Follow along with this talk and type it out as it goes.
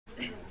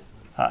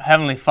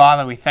Heavenly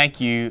Father, we thank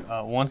you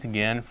once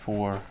again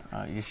for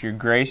just your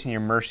grace and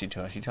your mercy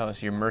to us. You tell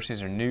us your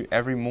mercies are new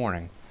every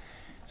morning.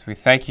 So we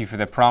thank you for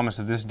the promise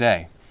of this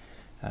day,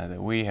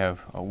 that we have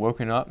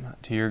woken up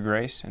to your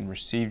grace and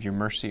received your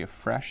mercy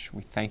afresh.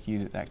 We thank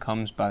you that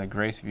comes by the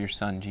grace of your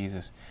Son,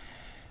 Jesus.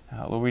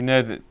 Lord, we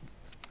know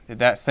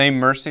that same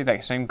mercy,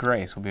 that same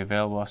grace will be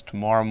available to us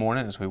tomorrow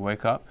morning as we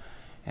wake up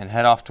and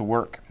head off to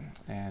work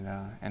and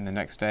the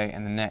next day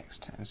and the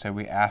next. And so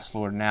we ask,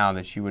 Lord, now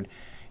that you would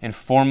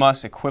inform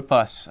us, equip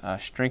us,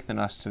 strengthen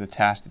us to the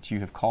task that you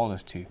have called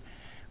us to.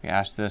 We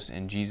ask this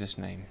in Jesus'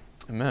 name.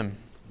 Amen.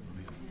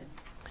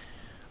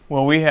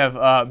 Well, we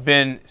have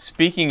been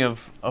speaking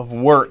of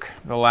work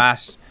the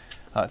last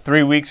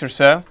 3 weeks or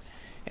so,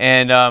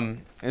 and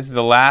this is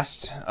the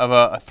last of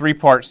a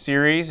three-part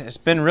series. It's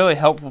been really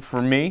helpful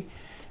for me,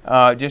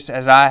 just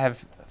as I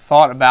have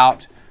thought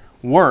about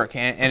work,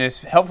 and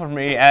it's helpful for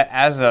me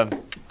as a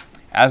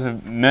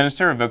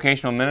minister, a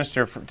vocational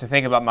minister, to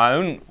think about my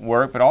own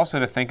work, but also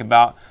to think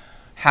about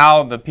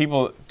how the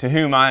people to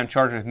whom I am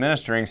charged with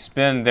ministering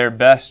spend their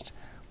best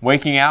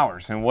waking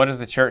hours, and what does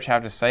the church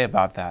have to say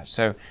about that.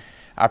 So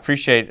I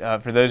appreciate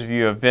for those of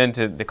you who have been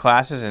to the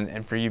classes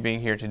and for you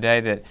being here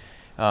today that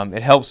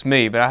it helps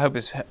me, but I hope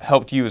it's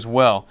helped you as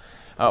well.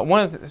 Some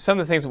of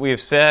the things that we have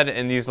said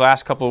in these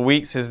last couple of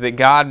weeks is that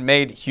God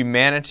made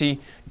humanity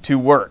to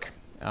work.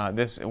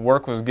 This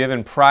work was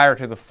given prior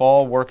to the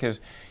fall. Work is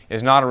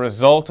not a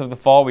result of the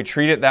fall. We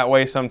treat it that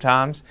way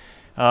sometimes.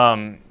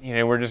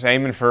 We're just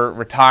aiming for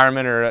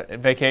retirement or a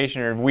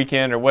vacation or a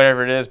weekend or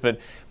whatever it is, but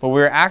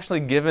we're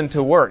actually given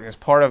to work.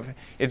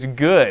 It's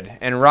good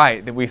and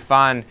right that we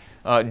find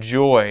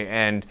joy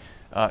and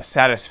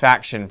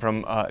satisfaction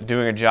from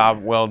doing a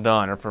job well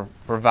done or for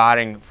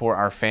providing for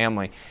our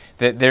family.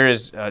 That there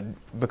is,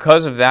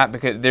 because of that,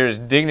 because there is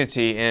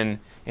dignity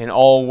in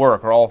all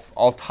work, or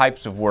all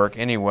types of work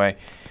anyway.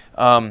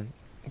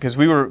 Because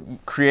we were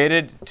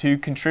created to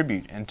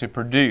contribute and to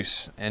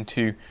produce and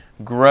to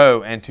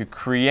grow and to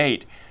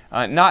create.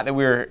 Not that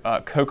we're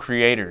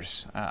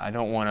co-creators. I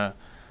don't want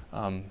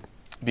to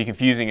be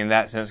confusing in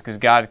that sense, because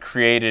God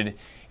created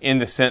in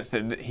the sense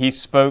that He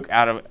spoke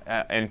out of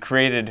and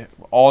created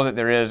all that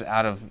there is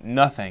out of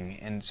nothing.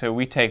 And so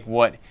we take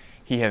what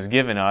He has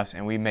given us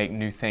and we make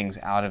new things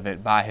out of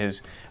it by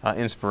His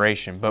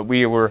inspiration. But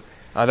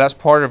that's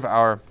part of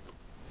our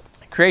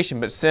creation.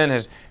 But sin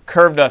has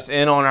curved us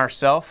in on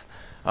ourselves.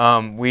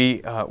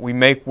 We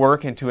make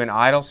work into an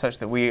idol, such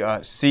that we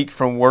seek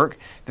from work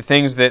the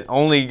things that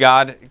only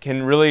God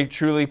can really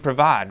truly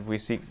provide. We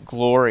seek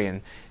glory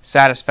and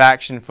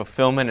satisfaction,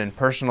 fulfillment, and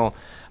personal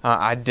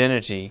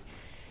identity.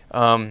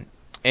 And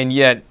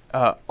yet,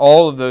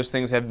 all of those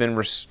things have been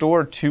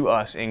restored to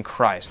us in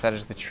Christ. That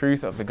is the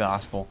truth of the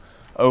gospel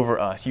over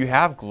us. You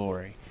have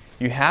glory.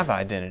 You have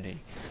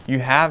identity. You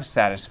have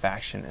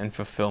satisfaction and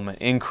fulfillment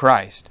in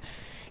Christ.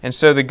 And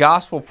so the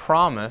gospel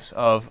promise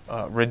of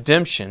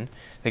redemption,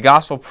 the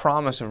gospel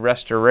promise of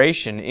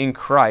restoration in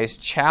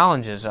Christ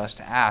challenges us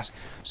to ask,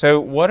 so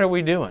what are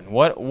we doing?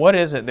 What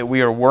is it that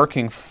we are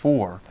working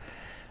for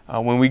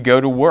when we go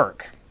to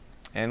work?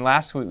 And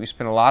last week we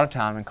spent a lot of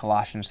time in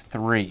Colossians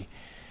 3.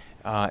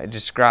 It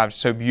describes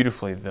so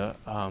beautifully the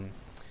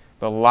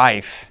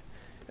life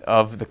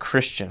of the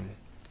Christian.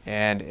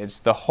 And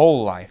it's the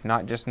whole life,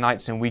 not just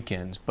nights and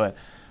weekends, but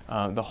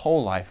the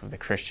whole life of the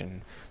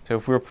Christian. So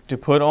if we're to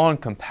put on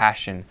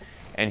compassion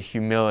and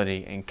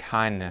humility and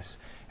kindness,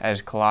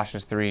 as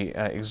Colossians 3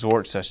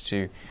 exhorts us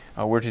to,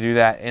 we're to do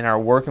that in our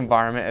work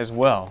environment as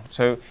well.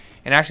 So,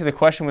 and actually the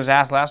question was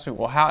asked last week,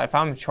 well, if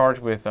I'm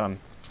charged with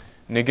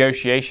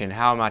negotiation,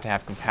 how am I to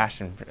have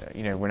compassion?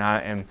 When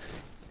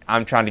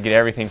I'm trying to get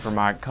everything for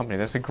my company.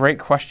 That's a great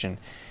question.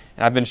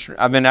 And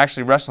I've been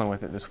actually wrestling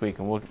with it this week,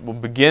 and we'll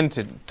begin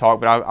to talk.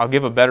 But I'll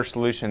give a better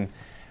solution.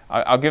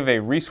 I'll give a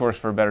resource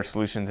for a better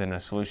solution than a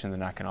solution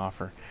that I can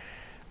offer.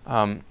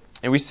 And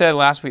we said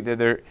last week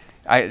that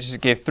I just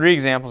gave 3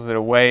 examples that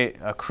a way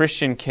a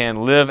Christian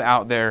can live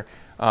out their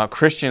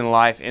Christian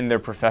life in their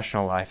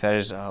professional life. That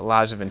is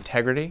lives of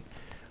integrity,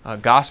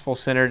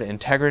 gospel-centered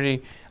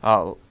integrity,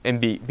 and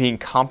being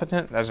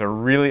competent. That's a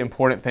really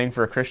important thing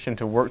for a Christian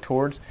to work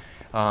towards.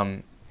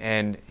 And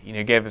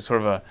gave a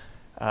sort of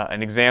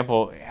an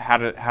example. How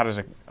does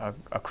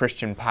a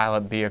Christian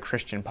pilot be a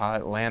Christian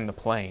pilot? Land the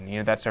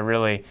plane. That's a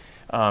really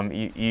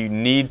you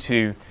need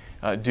to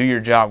do your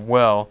job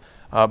well.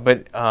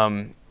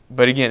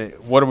 But again,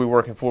 what are we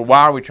working for? Why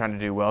are we trying to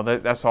do well?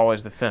 That's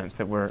always the fence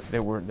that we're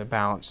the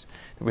balance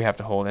that we have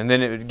to hold. And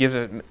then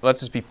it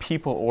lets us be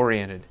people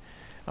oriented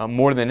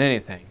more than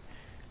anything.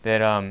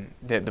 That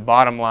the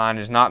bottom line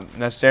is not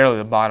necessarily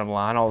the bottom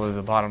line, although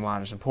the bottom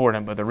line is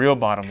important. But the real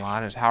bottom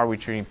line is, how are we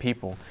treating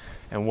people,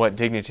 and what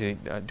dignity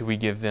do we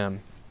give them?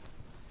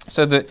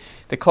 So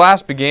the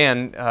class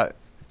began a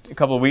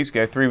couple of weeks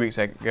ago, 3 weeks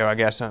ago, I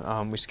guess.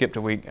 We skipped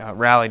a week,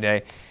 Rally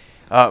Day,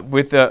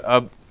 with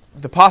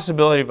the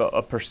possibility of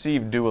a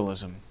perceived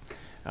dualism.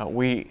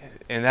 And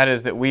that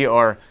is that we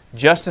are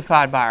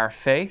justified by our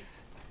faith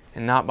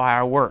and not by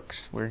our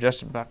works. We're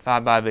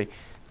justified by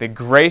the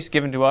grace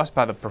given to us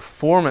by the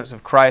performance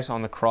of Christ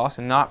on the cross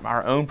and not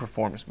our own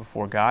performance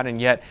before God.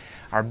 And yet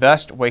our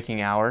best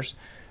waking hours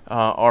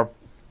are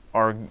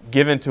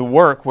given to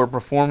work where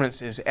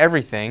performance is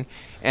everything.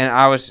 And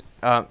I was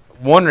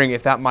wondering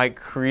if that might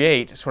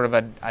create sort of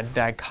a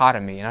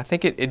dichotomy. And I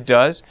think it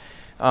does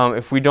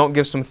if we don't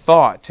give some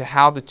thought to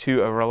how the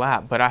two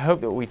overlap. But I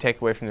hope that what we take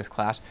away from this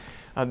class,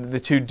 the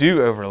two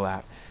do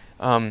overlap.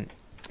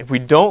 If we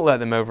don't let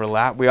them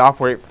overlap, we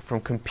operate from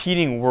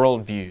competing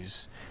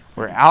worldviews.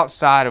 Where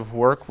outside of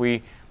work,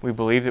 we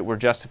believe that we're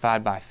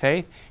justified by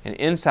faith, and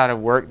inside of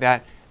work,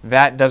 that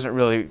doesn't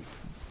really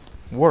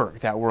work,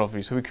 that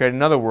worldview. So we create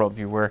another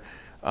worldview where,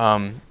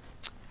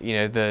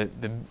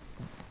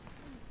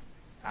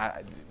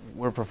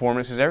 where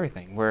performance is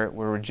everything. Where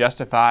we're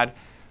justified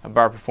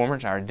by our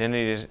performance, our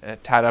identity is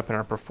tied up in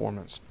our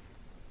performance.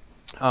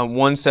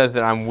 One says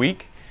that I'm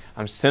weak,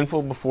 I'm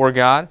sinful before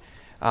God,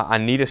 I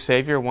need a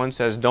Savior. One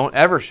says, don't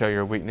ever show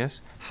your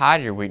weakness,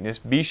 hide your weakness,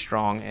 be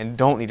strong, and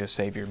don't need a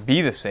Savior.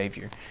 Be the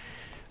Savior.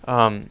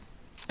 And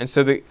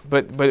so,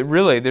 but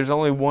really, there's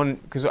only one,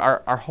 because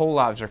our whole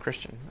lives are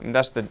Christian. I mean,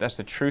 that's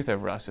the truth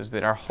over us, is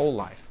that our whole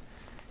life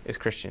is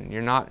Christian.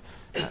 You're not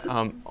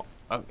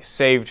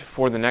saved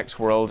for the next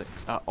world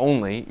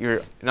only.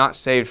 You're not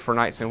saved for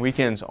nights and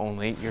weekends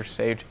only. You're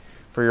saved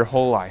for your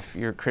whole life.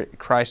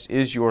 Christ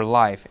is your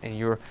life, and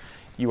you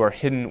are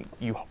hidden.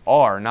 You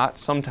are, not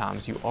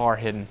sometimes, you are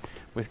hidden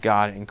with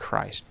God in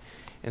Christ.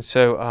 And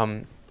so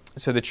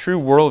the true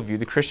worldview,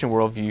 the Christian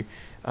worldview,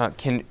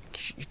 can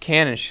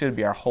and should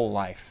be our whole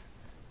life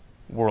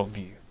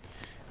worldview.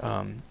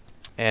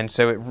 And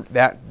so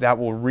that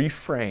will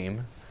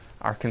reframe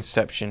our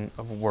conception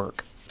of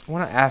work. I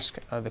want to ask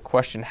the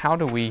question: How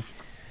do we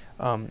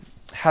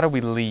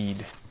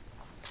lead?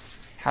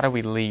 How do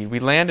we lead? We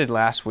landed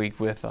last week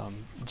with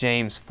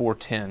James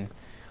 4:10.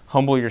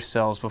 Humble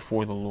yourselves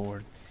before the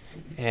Lord,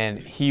 and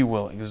He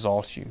will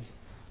exalt you.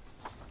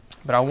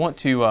 But I want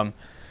to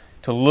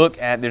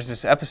look at, there's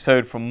this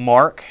episode from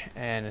Mark,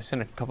 and it's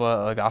in a couple of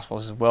other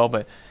Gospels as well,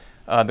 but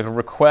the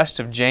request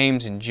of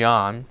James and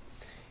John,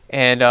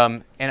 and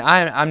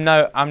I'm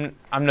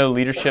no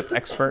leadership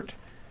expert,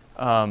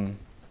 and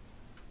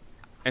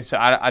so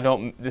I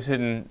don't. This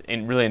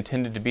isn't really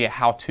intended to be a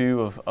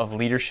how-to of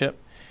leadership,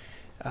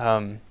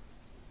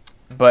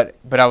 but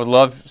I would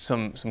love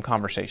some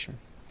conversation.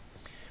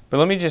 But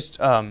let me just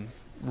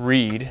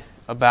read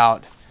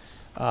about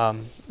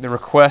the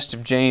request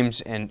of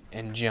James and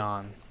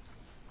John.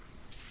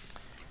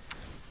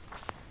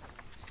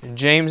 And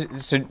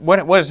James, so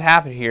what has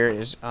happened here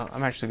is,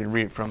 I'm actually going to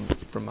read it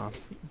from a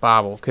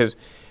Bible, because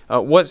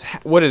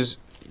what is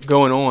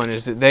going on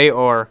is that they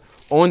are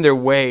on their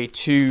way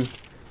to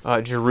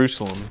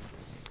Jerusalem,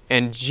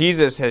 and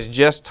Jesus has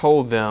just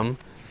told them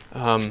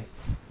that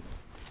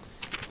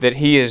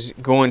He is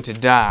going to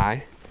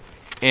die,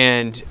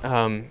 and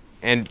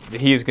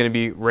He is going to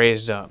be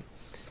raised up.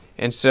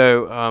 And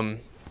so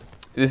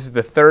this is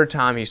the third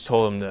time He's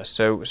told them this.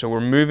 So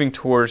we're moving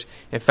towards,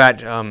 in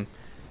fact,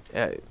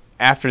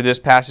 after this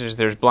passage,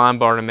 there's blind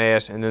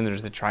Bartimaeus, and then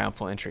there's the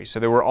triumphal entry.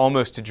 So they were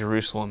almost to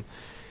Jerusalem.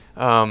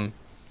 And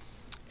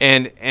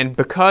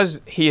because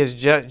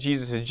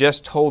Jesus has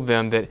just told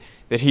them that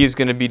He is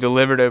going to be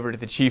delivered over to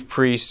the chief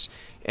priests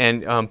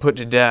and put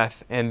to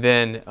death, and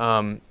then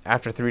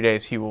after 3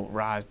 days He will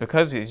rise.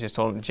 Because He's just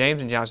told them,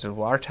 James and John said,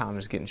 well, our time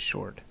is getting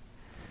short.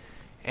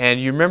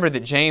 And you remember that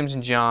James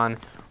and John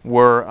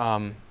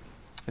were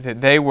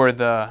they were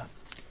the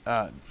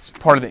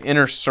part of the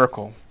inner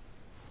circle.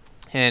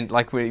 And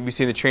like we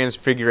see the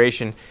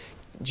Transfiguration,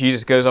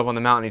 Jesus goes up on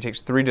the mountain. He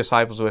takes 3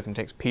 disciples with him. He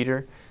takes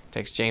Peter,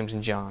 takes James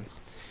and John.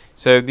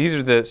 So these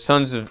are the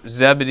sons of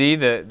Zebedee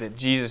that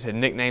Jesus had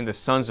nicknamed the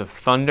sons of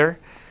thunder.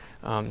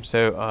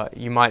 So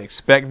you might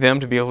expect them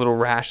to be a little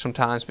rash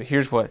sometimes, but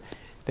here's what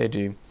they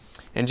do.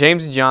 And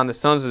James and John, the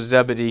sons of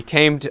Zebedee,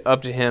 came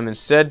up to Him and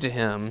said to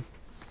Him,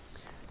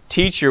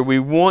 Teacher, we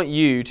want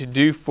you to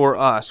do for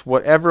us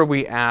whatever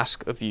we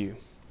ask of you.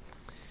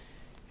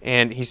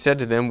 And He said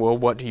to them, well,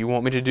 what do you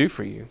want me to do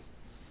for you?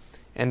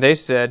 And they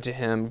said to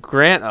Him,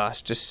 grant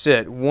us to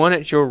sit one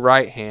at your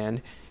right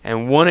hand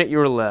and one at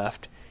your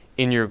left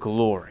in your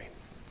glory.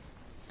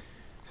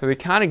 So they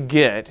kind of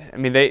get,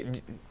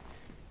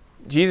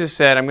 Jesus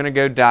said, I'm going to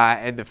go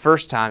die at the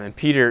first time. And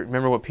Peter,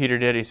 remember what Peter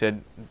did? He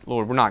said,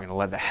 Lord, we're not going to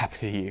let that happen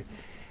to you.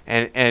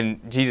 And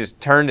Jesus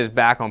turned His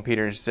back on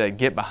Peter and said,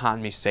 get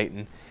behind me,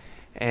 Satan.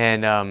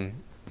 And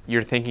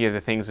you're thinking of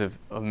the things of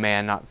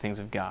man, not the things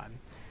of God.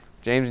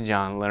 James and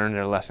John learned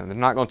their lesson. They're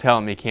not going to tell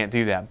him he can't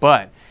do that,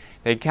 but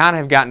they kind of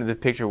have gotten to the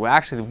picture. Well,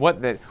 actually,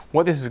 what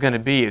this is going to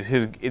be is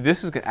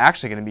this is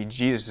actually going to be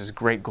Jesus'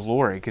 great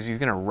glory, because He's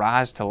going to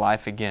rise to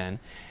life again,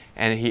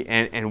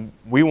 and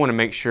we want to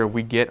make sure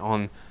we get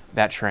on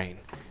that train.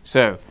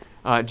 So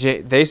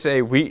they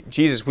say,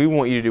 Jesus, we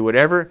want you to do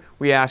whatever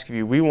we ask of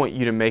you. We want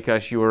you to make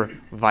us your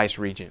vice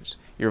regents,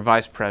 your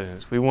vice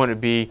presidents. We want to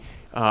be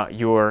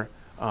your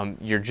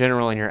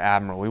general and your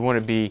admiral. We want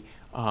to be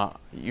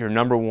your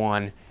number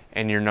one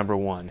and your number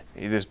one.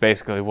 It is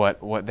basically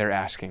what they're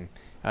asking.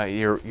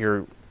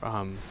 Your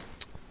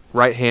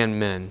right-hand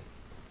men.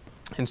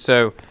 And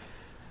so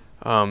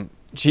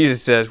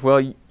Jesus says,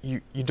 well,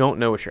 you don't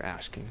know what you're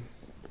asking.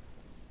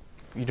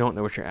 You don't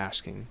know what you're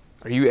asking.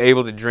 Are you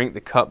able to drink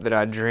the cup that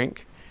I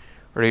drink?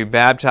 Or are you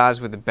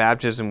baptized with the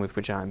baptism with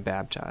which I am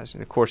baptized?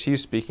 And of course,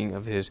 he's speaking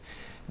of his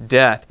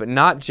death, but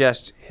not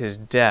just his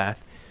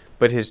death,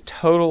 but his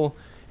total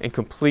and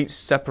complete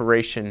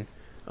separation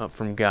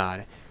from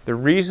God. The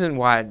reason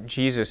why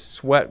Jesus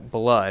sweat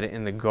blood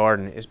in the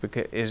garden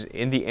is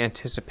in the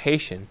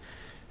anticipation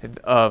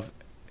of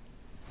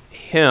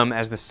him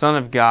as the Son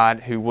of God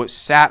who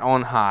sat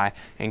on high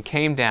and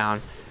came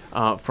down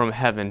from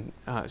heaven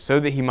so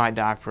that he might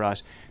die for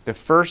us. The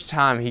first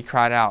time he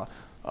cried out,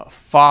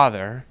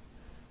 Father,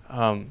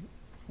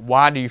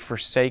 why do you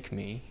forsake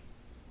me?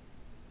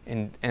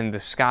 And the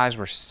skies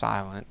were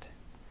silent.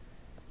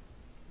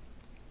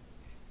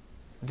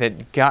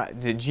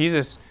 That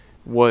Jesus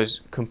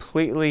was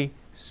completely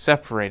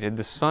separated,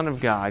 the Son of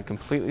God,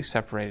 completely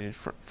separated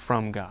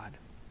from God.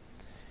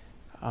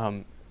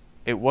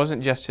 It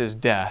wasn't just his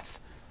death,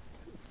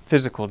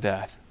 physical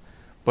death,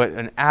 but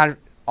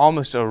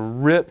almost a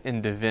rip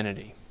in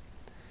divinity.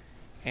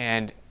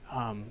 And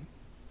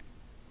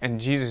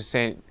Jesus is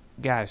saying,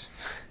 guys,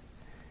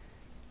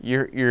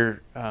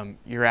 you're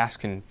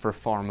asking for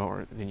far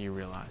more than you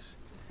realize.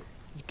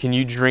 Can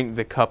you drink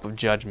the cup of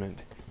judgment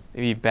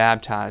and be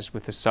baptized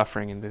with the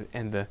suffering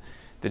and the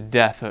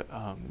death,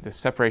 the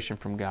separation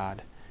from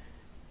God?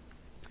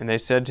 And they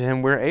said to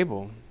him, we're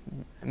able.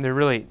 And they're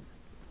really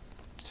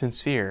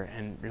sincere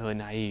and really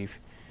naive.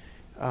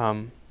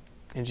 And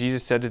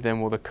Jesus said to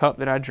them, well, the cup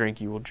that I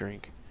drink, you will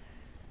drink.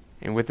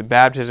 And with the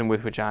baptism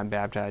with which I am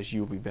baptized, you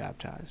will be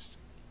baptized.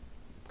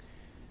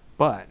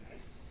 But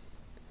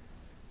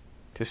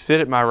to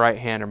sit at my right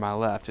hand or my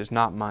left is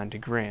not mine to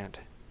grant,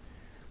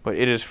 but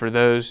it is for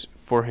those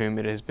for whom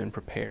it has been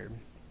prepared.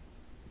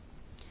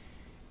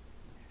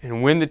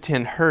 And when the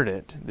 10 heard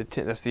it,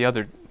 that's the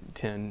other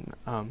 10,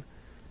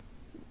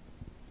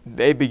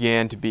 they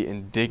began to be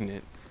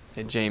indignant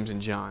at James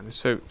and John.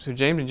 So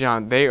James and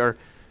John, they're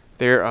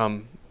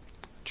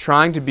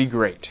trying to be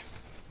great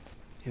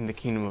in the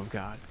kingdom of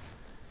God,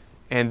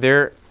 and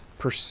their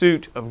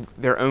pursuit of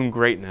their own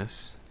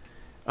greatness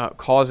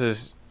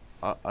causes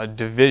a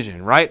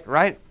division.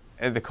 Right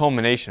at the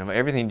culmination of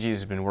everything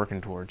Jesus has been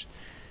working towards,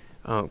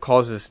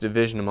 causes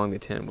division among the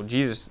 10. Well,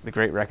 Jesus, the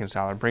great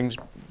reconciler, brings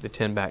the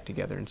 10 back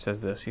together and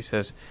says this. He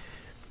says,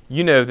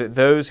 you know that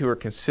those who are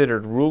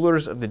considered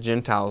rulers of the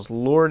Gentiles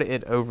lord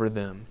it over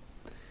them,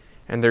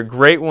 and their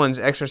great ones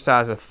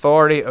exercise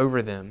authority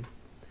over them.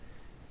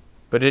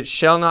 But it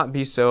shall not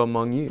be so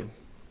among you.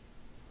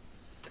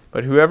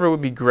 But whoever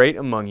would be great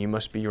among you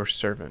must be your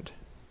servant,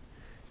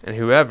 and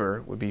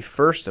whoever would be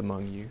first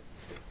among you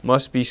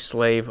must be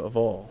slave of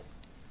all.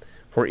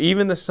 For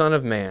even the Son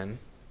of Man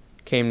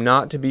came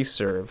not to be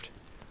served,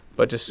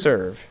 but to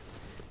serve,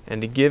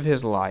 and to give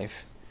his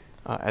life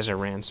as a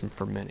ransom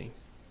for many.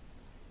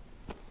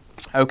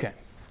 Okay.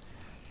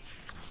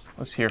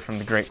 Let's hear from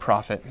the great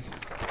prophet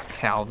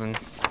Calvin.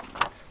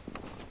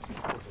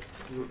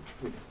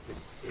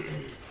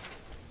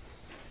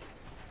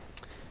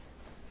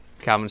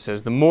 Calvin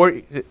says,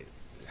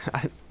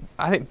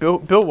 I think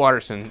Bill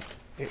Watterson,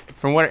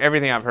 from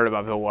everything I've heard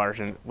about Bill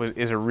Watterson,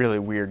 is a really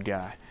weird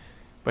guy.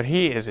 But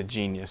he is a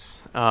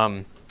genius,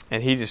 and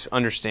he just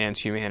understands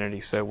humanity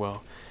so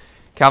well.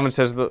 Calvin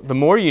says, the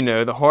more you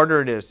know, the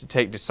harder it is to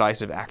take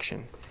decisive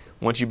action.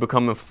 Once you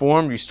become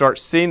informed, you start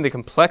seeing the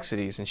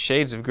complexities and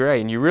shades of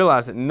gray, and you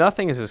realize that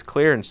nothing is as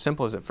clear and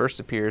simple as it first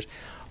appears.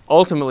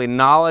 Ultimately,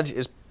 knowledge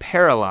is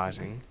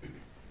paralyzing.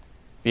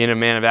 Being a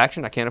man of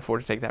action, I can't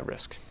afford to take that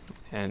risk.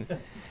 And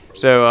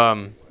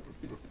so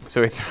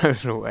he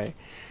throws it away.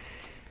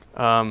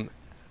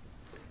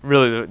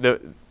 Really,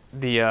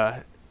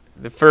 the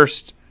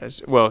first,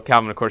 well,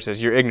 Calvin, of course,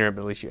 says, you're ignorant,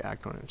 but at least you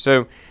act on it.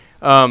 So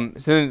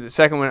then the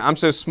second one, I'm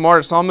so smart,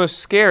 it's almost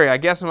scary. I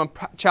guess I'm a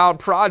child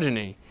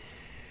progeny.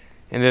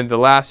 And then the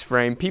last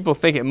frame, people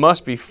think it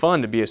must be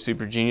fun to be a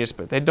super genius,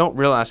 but they don't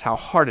realize how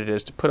hard it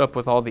is to put up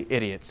with all the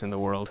idiots in the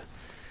world.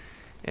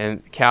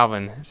 And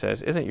Calvin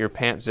says, isn't your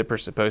pants zipper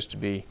supposed to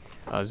be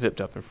zipped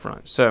up in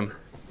front? So,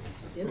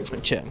 yeah.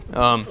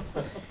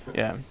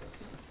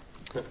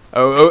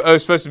 Oh,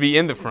 it's supposed to be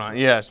in the front.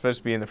 Yeah, it's supposed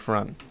to be in the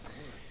front.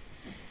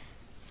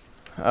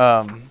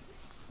 I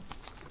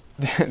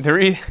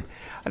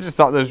just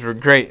thought those were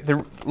great.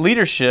 The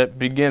leadership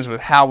begins with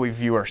how we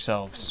view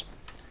ourselves.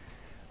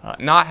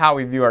 Not how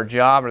we view our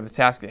job or the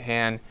task at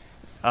hand,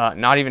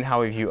 not even how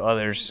we view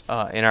others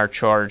in our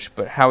charge,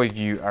 but how we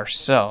view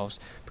ourselves.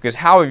 Because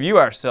how we view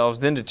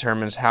ourselves then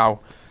determines how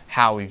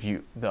we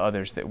view the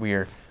others that we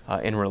are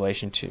in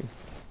relation to.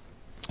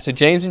 So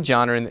James and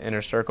John are in the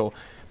inner circle,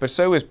 but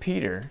so is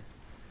Peter.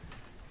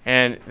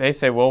 And they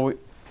say, well,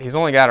 he's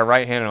only got a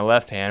right hand and a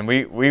left hand.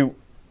 We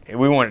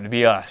want it to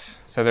be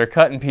us. So they're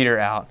cutting Peter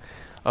out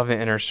of the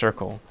inner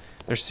circle.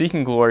 They're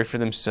seeking glory for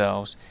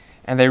themselves,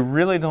 and they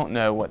really don't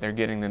know what they're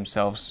getting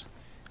themselves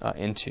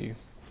into.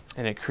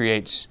 And it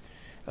creates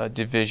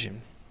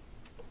division.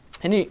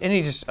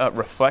 Any just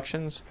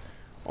reflections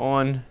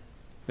on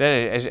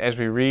That as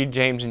we read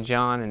James and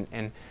John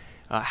and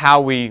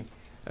how we,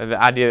 the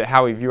idea that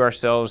how we view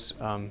ourselves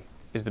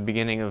is the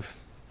beginning of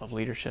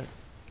leadership.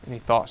 Any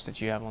thoughts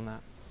that you have on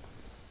that?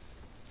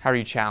 How are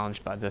you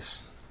challenged by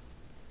this?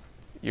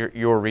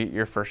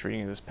 Your first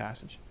reading of this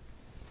passage.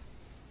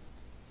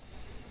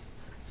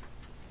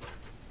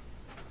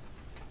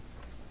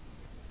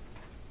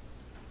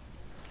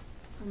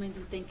 I mean, do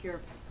you think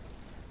you're,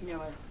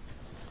 a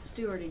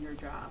steward in your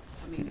job?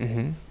 I mean,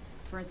 Mm-hmm.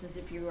 for instance,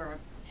 if you are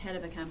head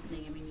of a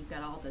company, I mean, you've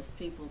got all those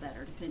people that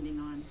are depending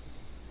on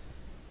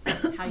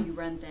how you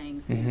run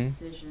things and Mm-hmm.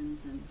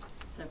 decisions and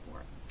so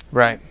forth.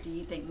 Right. Do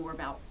you think more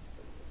about,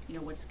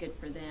 what's good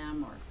for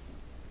them or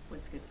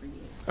what's good for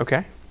you?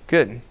 Okay.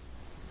 Good.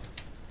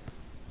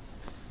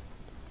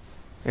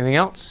 Anything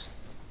else?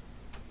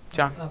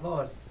 John? I've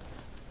always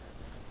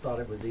thought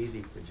it was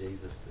easy for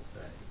Jesus to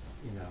say,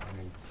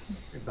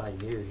 everybody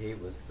knew he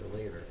was the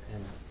leader.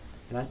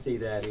 And I see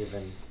that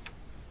even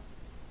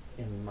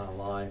in my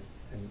life.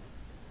 And,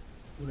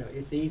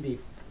 it's easy,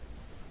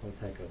 I'll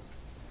take a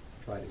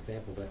trite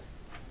example, but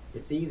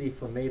it's easy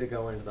for me to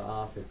go into the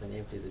office and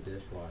empty the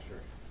dishwasher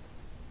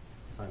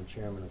if I'm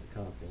chairman of the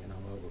company and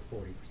I'm over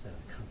 40%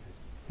 of the company.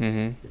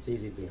 Mm-hmm. It's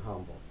easy to be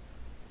humble.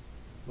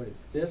 What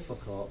it's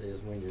difficult is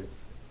when you're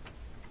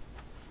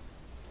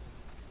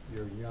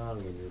young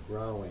and you're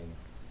growing,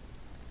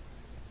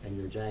 and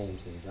you're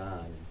James and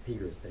John and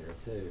Peter's there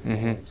too,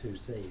 Mm-hmm. only 2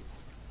 seats,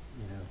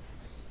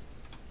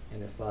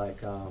 and it's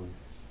like, am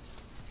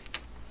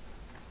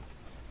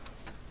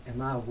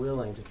I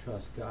willing to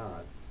trust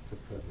God to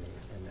put me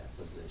in that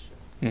position?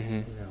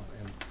 Mm-hmm.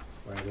 And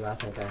or do I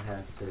think I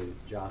have to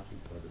jockey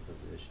for the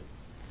position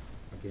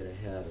or get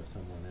ahead of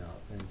someone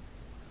else? And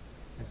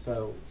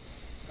so,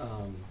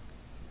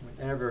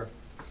 whenever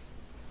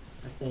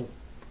I think,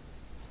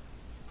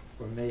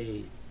 for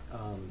me,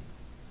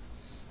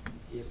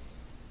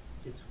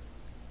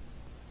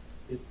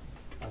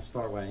 I'll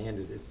start where I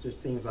ended. It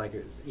just seems like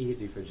it was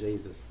easy for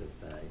Jesus to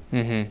say,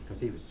 Mm-hmm.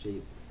 because he was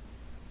Jesus.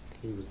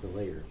 He was the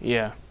leader.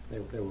 Yeah. They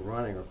were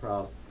running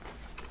across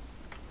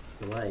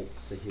the lake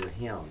to hear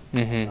him,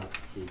 Mm-hmm. not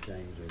to see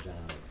James or John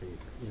or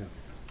Peter.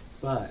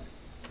 But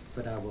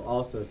I will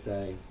also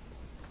say,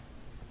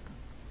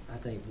 I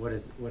think what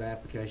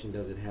application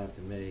does it have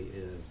to me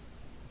is,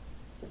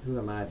 who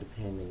am I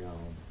depending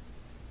on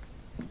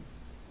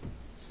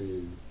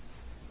to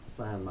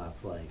find my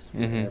place,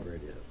 wherever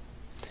it is?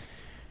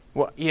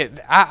 Well, yeah,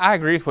 I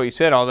agree with what you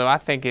said. Although I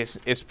think it's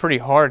pretty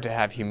hard to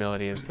have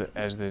humility as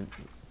the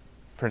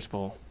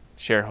principal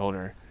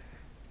shareholder,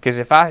 because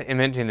if I am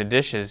emptying the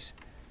dishes,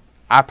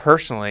 I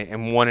personally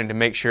am wanting to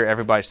make sure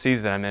everybody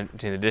sees that I'm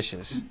emptying the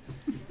dishes.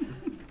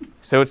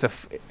 So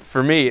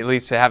for me at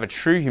least, to have a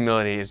true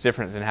humility is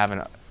different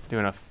than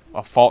doing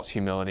a false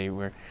humility.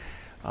 Where,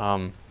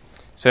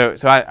 so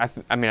I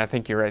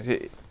think you're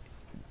right.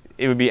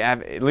 It would be,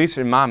 at least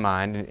in my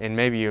mind, and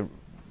maybe you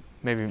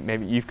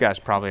guys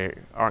probably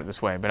aren't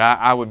this way, but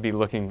I would be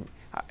looking.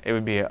 I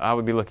would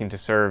be looking to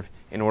serve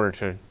in order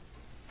to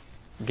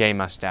gain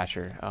my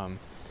stature.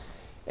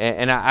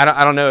 And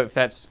I don't know if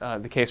that's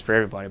the case for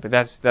everybody, but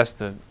that's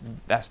the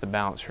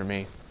balance for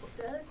me.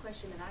 The other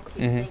question that I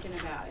keep Mm-hmm. thinking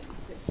about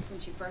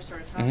since you first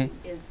started talking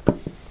is,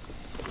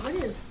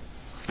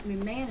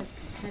 man is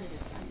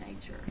competitive by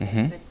nature,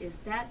 Mm-hmm. but is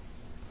that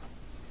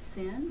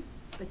sin?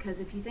 Because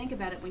if you think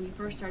about it, when you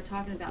first start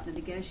talking about the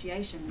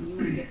negotiation and you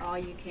want to get all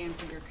you can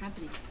for your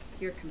company,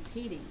 you're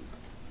competing.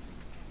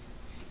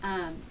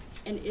 And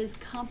is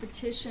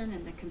competition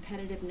and the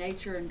competitive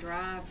nature and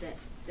drive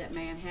that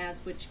man has,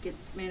 which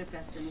gets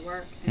manifested in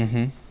work in Mm-hmm.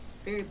 a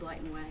very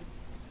blatant way,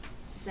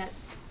 is that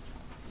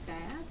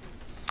bad?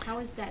 How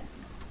is that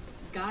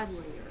godly,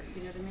 or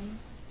you know what I mean?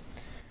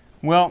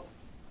 Well,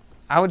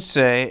 I would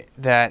say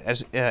that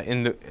as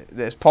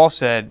Paul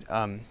said,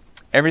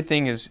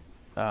 everything is.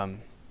 How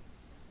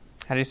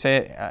do you say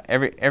it?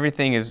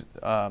 Everything is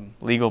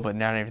legal, but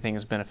not everything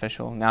is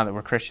beneficial. Now that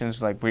we're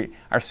Christians,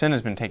 our sin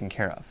has been taken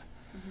care of,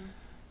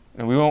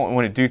 and we won't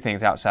want to do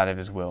things outside of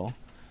His will,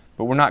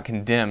 but we're not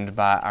condemned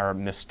by our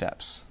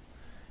missteps.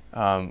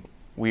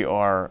 We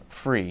are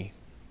free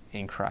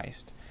in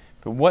Christ.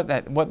 But what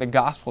the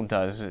gospel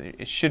does,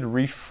 it should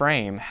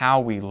reframe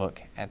how we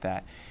look at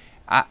that.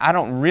 I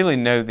don't really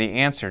know the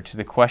answer to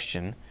the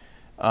question.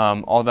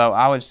 Although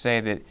I would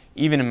say that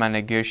even in my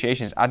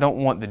negotiations, I don't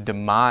want the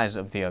demise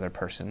of the other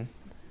person.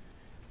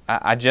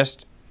 I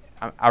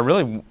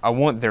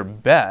want their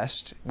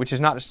best, which is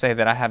not to say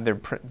that I have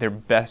their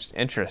best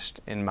interest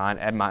in mind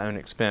at my own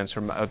expense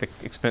or at the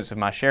expense of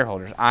my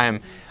shareholders.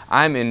 I'm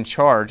in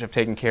charge of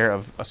taking care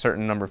of a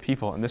certain number of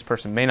people, and this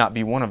person may not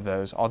be one of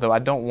those. Although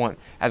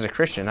as a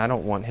Christian, I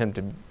don't want him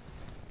to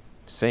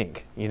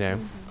sink.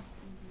 Even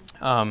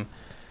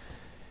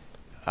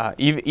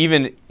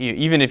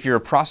if you're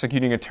a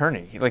prosecuting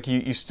attorney,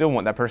 you still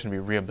want that person to be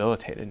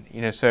rehabilitated.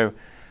 So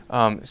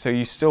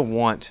you still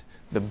want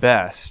the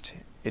best.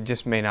 It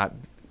just may not,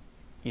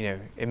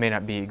 it may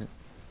not be.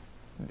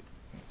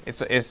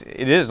 It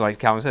is like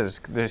Calvin says.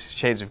 There's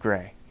shades of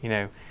gray.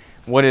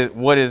 What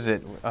is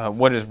it?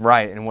 What is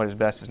right and what is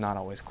best is not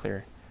always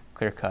clear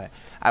clear cut.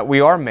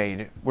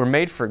 We're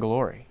made for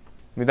glory.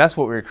 I mean, that's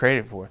what we were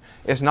created for.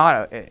 It is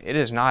not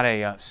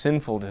a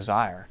sinful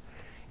desire.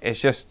 It's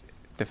just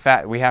the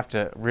fact we have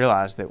to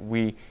realize that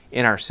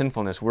in our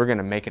sinfulness, we're going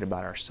to make it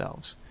about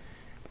ourselves.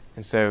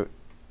 And so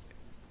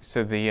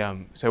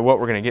what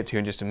we're going to get to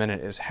in just a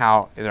minute is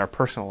our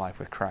personal life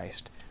with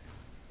Christ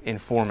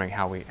informing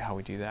how we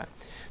do that.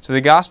 So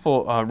the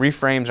gospel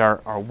reframes our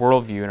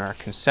worldview and our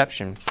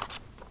conception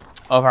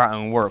of our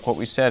own work. What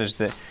we said is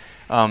that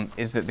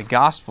the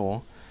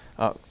gospel,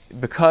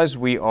 because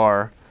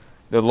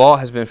the law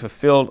has been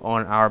fulfilled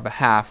on our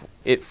behalf,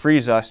 it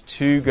frees us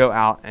to go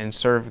out and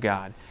serve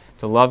God,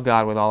 to love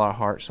God with all our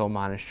heart, soul,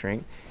 mind, and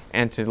strength,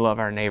 and to love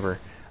our neighbor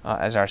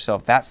as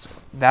ourselves.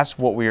 That's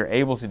what we are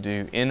able to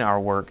do in our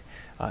work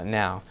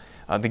now.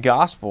 The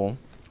gospel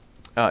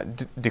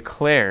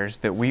declares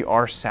that we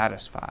are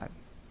satisfied.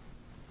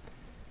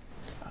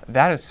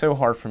 That is so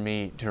hard for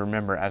me to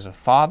remember as a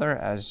father,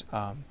 as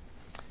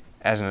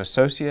an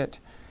associate,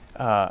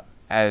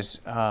 just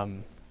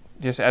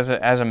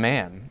as a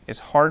man. It's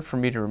hard for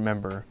me to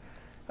remember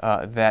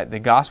that the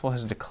gospel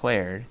has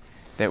declared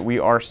that we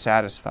are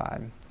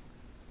satisfied,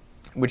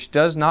 which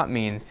does not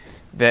mean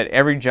that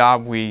every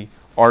job we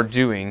are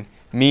doing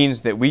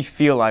means that we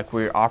feel like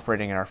we're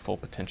operating at our full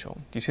potential.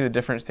 Do you see the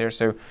difference there?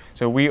 So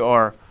we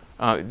are.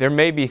 There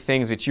may be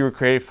things that you were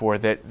created for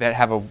that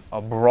have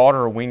a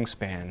broader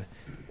wingspan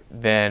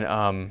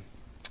than.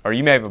 Or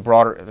you may have a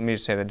broader, let me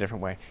just say that a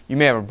different way. You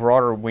may have a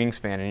broader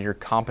wingspan in your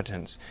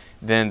competence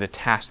than the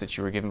task that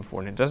you were given for.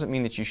 And it doesn't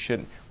mean that you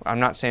shouldn't, I'm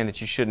not saying that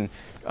you shouldn't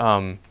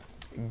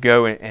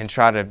go and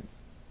try to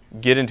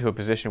get into a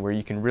position where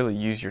you can really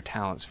use your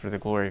talents for the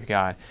glory of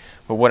God.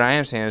 But what I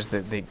am saying is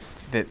that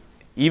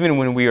even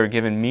when we are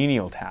given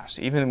menial tasks,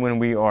 even when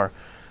we are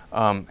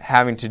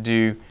having to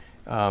do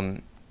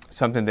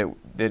something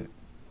that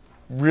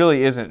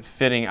really isn't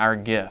fitting our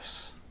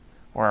gifts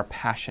or our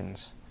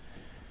passions,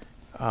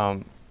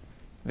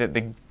 that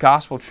the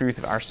gospel truth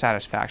of our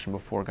satisfaction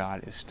before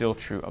God is still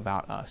true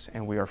about us,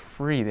 and we are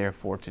free,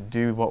 therefore, to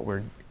do what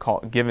we're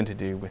given to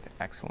do with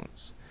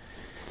excellence.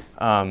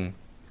 And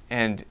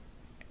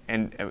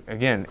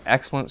again,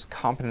 excellence,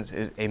 competence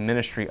is a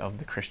ministry of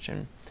the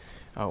Christian.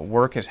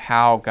 Work is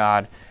how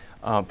God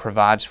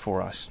provides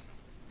for us,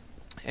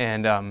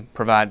 and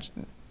provides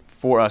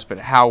for us, but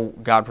how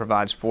God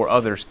provides for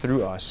others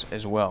through us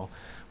as well.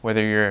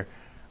 Whether you're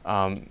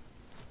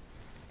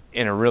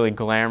in a really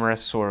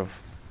glamorous sort of,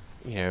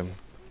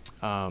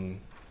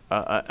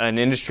 an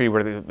industry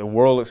where the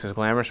world looks as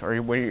glamorous, or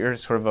where you're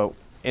sort of an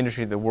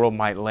industry the world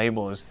might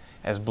label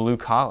as blue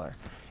collar.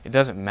 It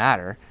doesn't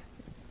matter.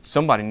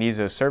 Somebody needs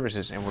those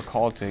services, and we're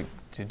called to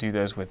do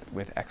those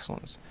with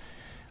excellence.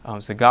 So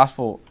the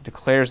gospel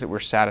declares that we're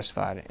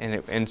satisfied,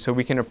 and so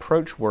we can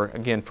approach work,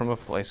 again, from a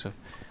place of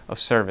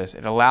service.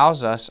 It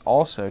allows us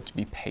also to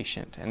be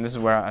patient, and this is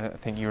where I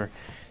think you were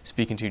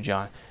speaking to,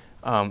 John.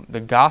 The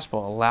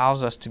gospel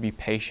allows us to be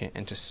patient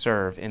and to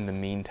serve in the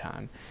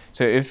meantime.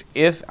 So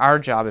if our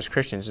job as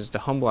Christians is to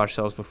humble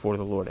ourselves before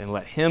the Lord and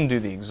let Him do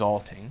the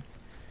exalting,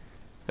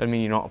 doesn't mean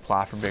you don't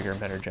apply for bigger and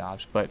better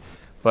jobs, but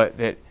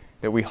that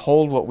we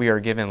hold what we are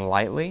given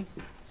lightly,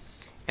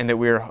 and that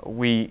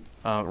we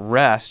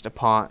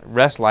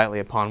rest lightly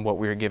upon what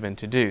we are given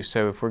to do.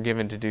 So if we're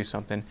given to do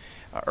something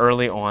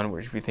early on,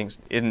 which we think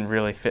isn't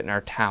really fitting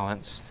our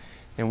talents,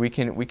 then we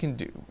can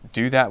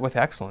do that with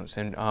excellence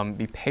and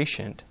be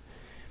patient.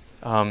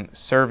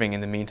 Serving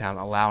in the meantime,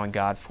 allowing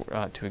God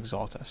to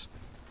exalt us.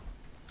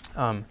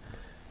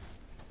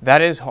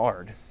 That is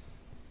hard.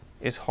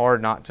 It's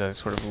hard not to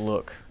sort of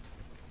look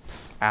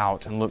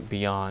out and look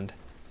beyond,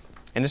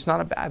 and it's not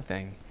a bad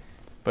thing.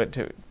 But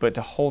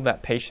to hold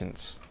that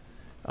patience,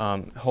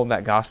 hold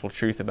that gospel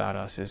truth about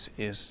us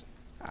is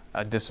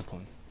a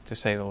discipline, to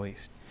say the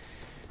least.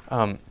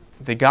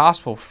 The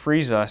gospel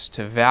frees us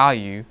to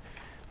value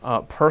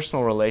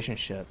personal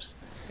relationships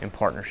and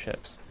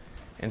partnerships.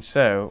 And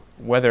so,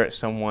 whether it's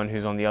someone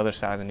who's on the other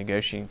side of the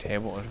negotiating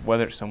table, or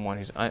whether it's someone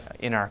who's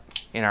in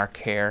our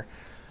care,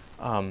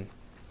 the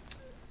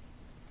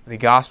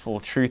gospel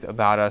truth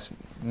about us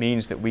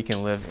means that we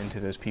can live into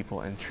those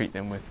people and treat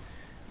them with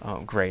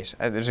grace.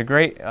 There's a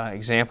great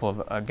example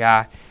of a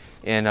guy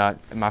in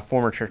my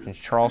former church in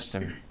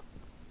Charleston,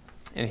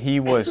 and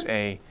he was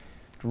a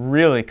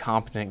really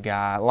competent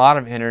guy, a lot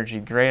of energy,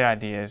 great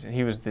ideas, and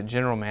he was the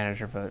general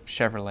manager of a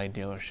Chevrolet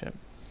dealership.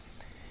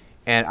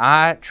 And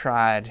I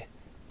tried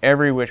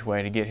every which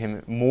way to get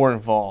him more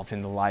involved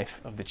in the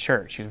life of the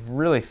church. He was a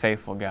really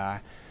faithful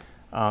guy.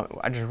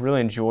 I just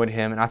really enjoyed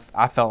him, and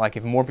I felt like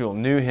if more people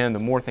knew him, the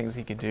more things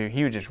he could do,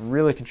 he would just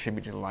really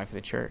contribute to the life of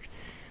the church.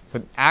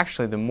 But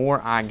actually, the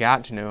more I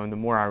got to know him, the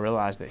more I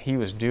realized that he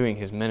was doing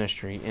his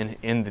ministry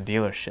in the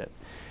dealership.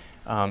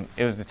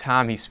 It was the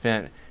time he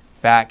spent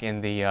back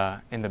in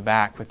the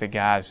back with the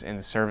guys in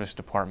the service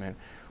department,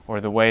 or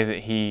the ways that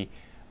he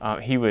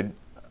would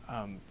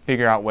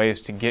figure out ways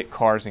to get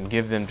cars and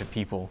give them to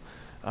people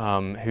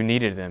who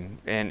needed them,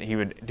 and he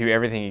would do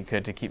everything he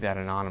could to keep that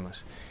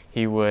anonymous.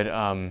 He would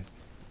I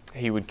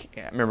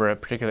remember a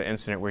particular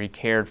incident where he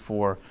cared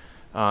for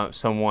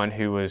someone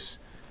who was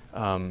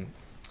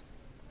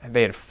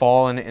they had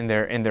fallen in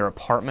their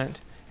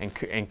apartment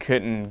and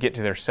couldn't get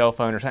to their cell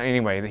phone or something.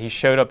 Anyway, he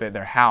showed up at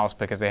their house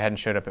because they hadn't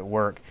showed up at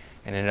work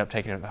and ended up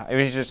taking it. It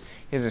was just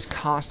he has this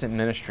constant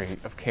ministry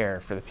of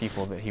care for the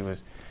people that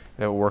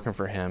were working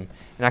for him.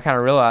 And I kind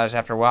of realized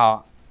after a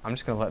while, I'm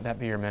just going to let that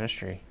be your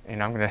ministry,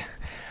 and I'm going to,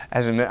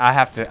 I'm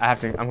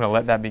going to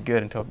let that be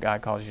good until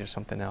God calls you to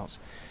something else.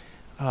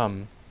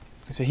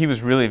 So he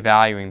was really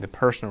valuing the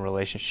personal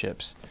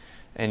relationships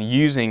and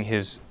using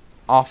his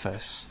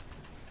office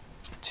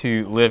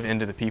to live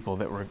into the people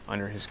that were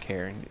under his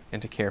care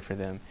and to care for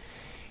them.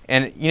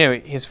 And,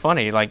 it's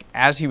funny, like,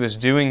 as he was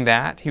doing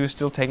that, he was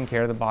still taking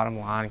care of the bottom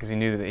line because he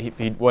knew that if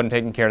he wasn't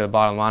taking care of the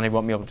bottom line, he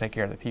wouldn't be able to take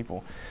care of the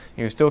people.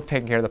 He was still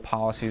taking care of the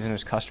policies and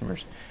his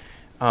customers.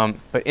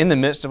 But in the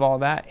midst of all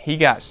that, he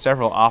got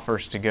several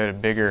offers to go to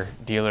bigger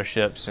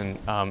dealerships and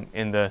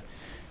in the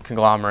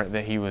conglomerate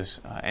that he was,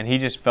 and he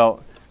just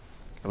felt,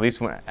 at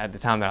least at the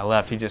time that I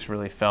left, he just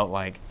really felt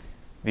like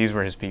these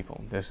were his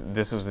people.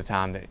 This was the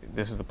time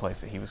this is the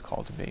place that he was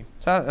called to be.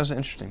 So that was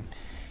interesting.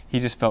 He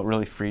just felt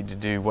really free to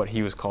do what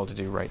he was called to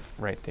do right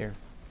there.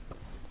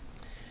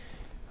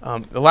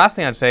 The last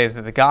thing I'd say is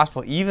that the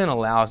gospel even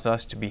allows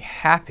us to be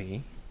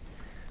happy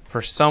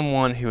for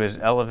someone who is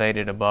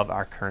elevated above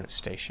our current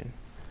station.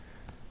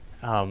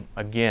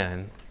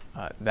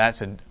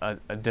 That's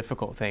a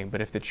difficult thing,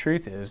 but if the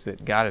truth is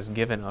that God has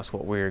given us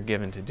what we are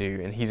given to do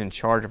and He's in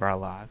charge of our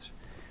lives,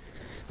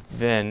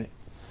 then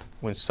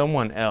when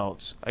someone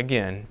else,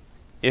 again,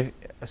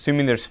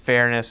 assuming there's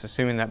fairness,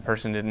 assuming that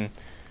person didn't,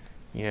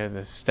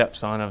 the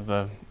stepson of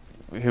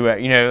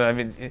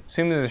assuming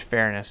there's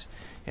fairness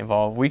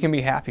involved, we can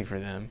be happy for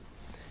them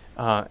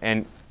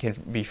and can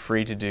be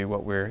free to do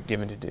what we're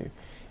given to do.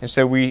 And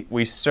so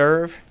we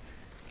serve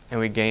and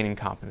we gain in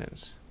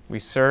competence. We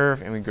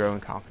serve and we grow in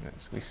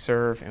competence. We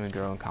serve and we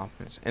grow in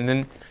competence. And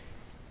then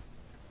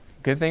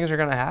good things are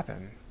going to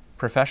happen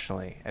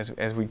professionally.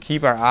 As we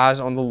keep our eyes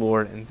on the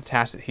Lord and the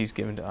task that He's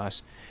given to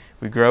us,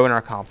 we grow in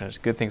our competence.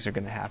 Good things are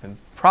going to happen.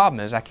 Problem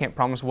is, I can't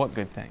promise what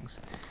good things.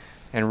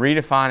 And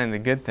redefining the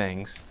good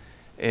things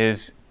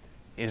is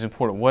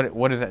important.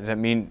 What does that? Does that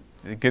mean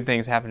the good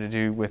things happen to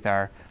do with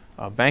our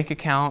bank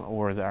account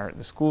or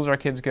the schools our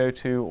kids go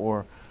to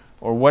or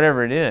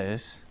whatever it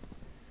is?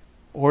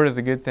 Or does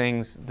the good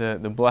things, the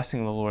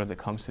blessing of the Lord that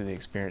comes through the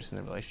experience in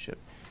the relationship?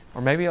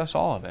 Or maybe it's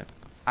all of it.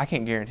 I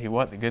can't guarantee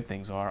what the good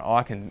things are. All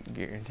I can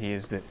guarantee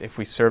is that if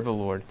we serve the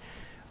Lord,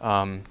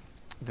 that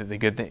the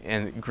good thing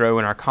and grow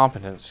in our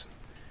competence,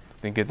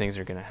 then good things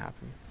are going to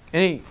happen.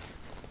 Any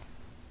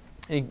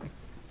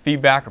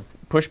feedback or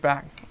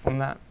pushback on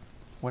that?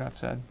 What I've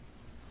said?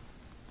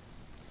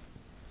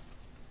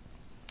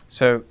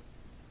 So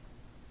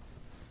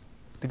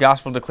the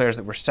gospel declares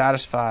that we're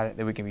satisfied,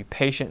 that we can be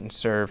patient and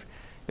serve,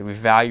 that we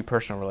value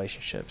personal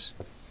relationships.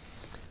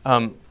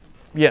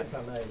 Yeah. If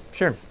I may,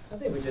 sure. I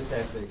think we just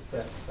have to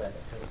accept the fact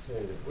too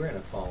that we're in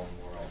a fallen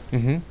world,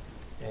 Mm-hmm.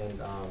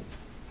 and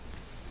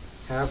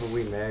however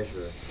we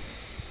measure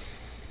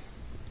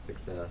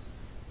success,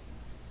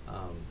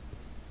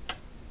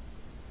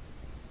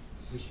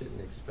 we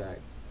shouldn't expect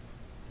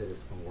that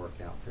it's going to work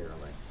out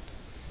fairly.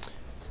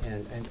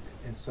 And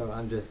so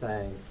I'm just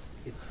saying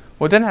it's.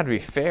 Well, it doesn't have to be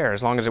fair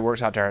as long as it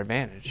works out to our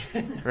advantage,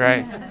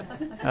 right?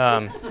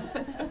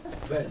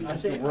 But I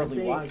think one of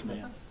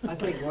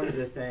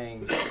the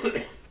things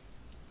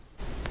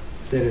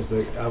that is,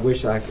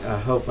 I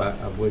hope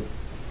I would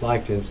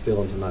like to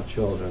instill into my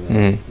children,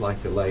 is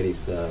like the lady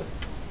said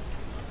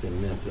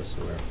in Memphis,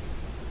 where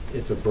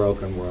it's a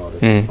broken world,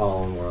 it's a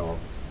fallen world,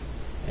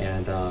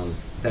 and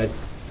that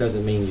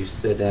doesn't mean you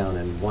sit down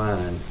and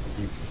whine.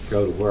 You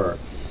go to work.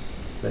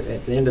 But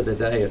at the end of the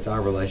day, it's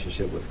our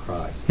relationship with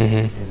Christ,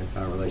 and it's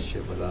our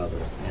relationship with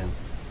others. And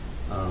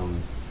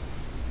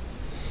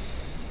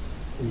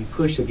you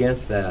push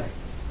against that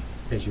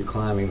as you're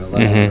climbing the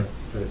ladder.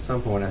 But at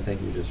some point, I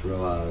think you just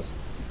realize,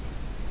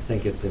 I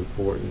think it's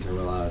important to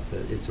realize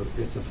that it's a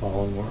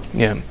fallen world.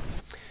 Yeah.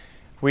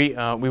 We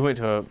went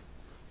to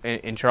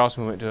in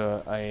Charleston. We went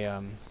to a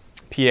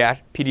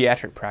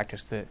pediatric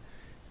practice that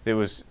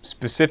was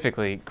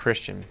specifically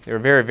Christian. They were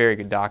very, very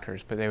good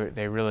doctors, but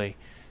they were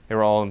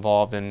all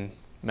involved in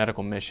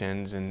medical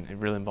missions and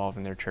really involved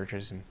in their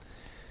churches. And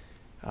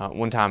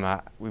one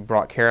time we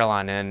brought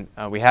Caroline in.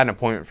 We had an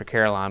appointment for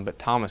Caroline, but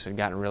Thomas had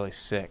gotten really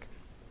sick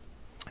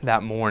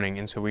that morning,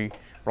 and so we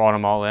brought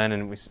them all in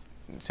and we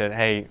said,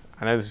 "Hey,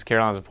 I know this is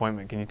Caroline's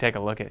appointment. Can you take a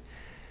look at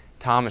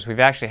Thomas?" We've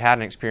actually had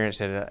an experience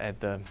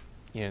at the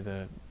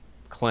the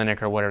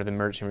clinic or whatever, the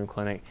emergency room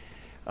clinic,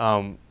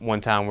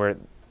 one time where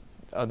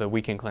the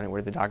weekend clinic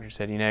where the doctor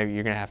said, "You're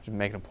going to have to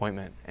make an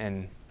appointment,"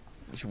 and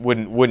she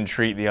wouldn't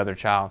treat the other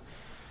child.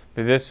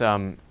 But this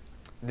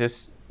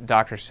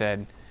doctor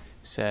said,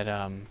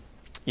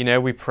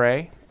 we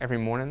pray every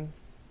morning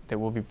that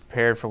we'll be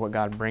prepared for what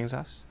God brings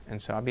us,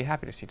 and so I'd be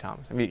happy to see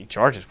Thomas. I mean, he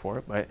charges for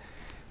it, but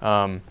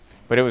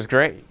it was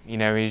great.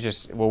 He's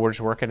just, we'll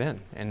just work it in,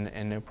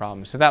 and no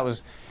problem. So that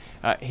was,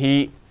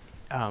 they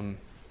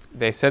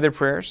said their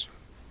prayers,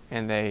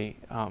 and they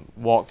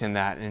walked in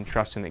that and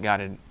trusting that God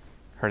had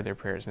heard their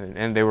prayers,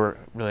 and they were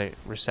really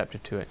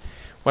receptive to it.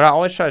 What I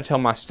always try to tell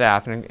my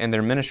staff and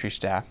their ministry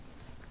staff,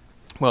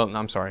 well,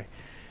 I'm sorry,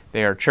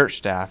 they are church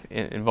staff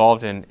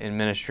involved in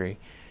ministry,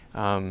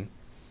 that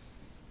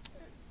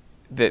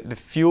the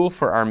fuel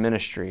for our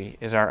ministry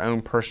is our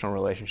own personal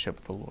relationship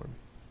with the Lord.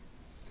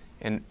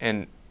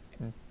 And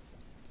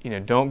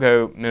don't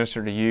go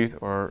minister to youth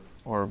or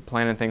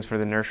planning things for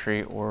the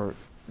nursery or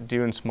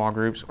doing small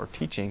groups or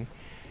teaching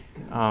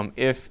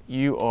if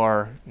you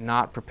are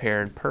not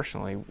prepared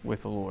personally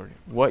with the Lord.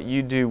 What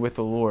you do with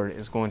the Lord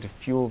is going to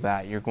fuel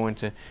that. You're going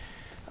to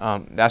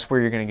that's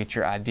where you're going to get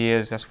your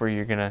ideas. That's where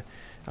you're going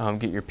to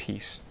get your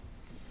peace.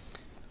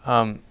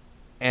 And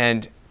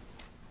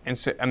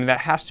so that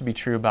has to be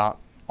true about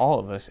all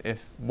of us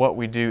if what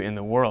we do in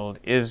the world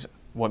is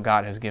what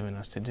God has given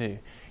us to do.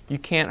 You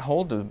can't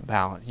hold the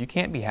balance. You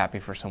can't be happy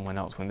for someone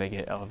else when they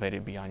get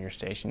elevated beyond your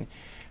station.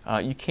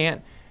 You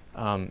can't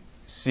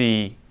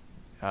see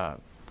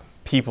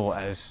people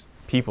as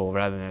people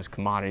rather than as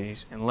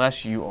commodities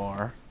unless you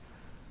are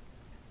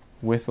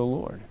with the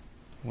Lord.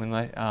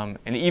 And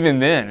even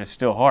then, it's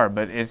still hard.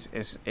 But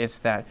it's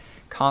that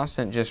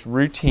constant, just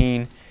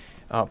routine,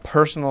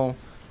 personal,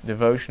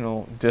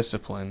 devotional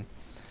discipline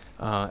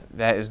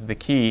that is the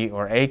key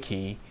or a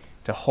key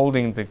to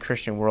holding the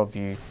Christian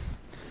worldview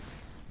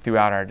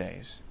throughout our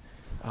days.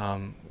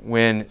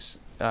 When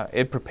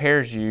it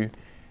prepares you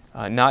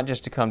not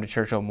just to come to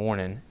church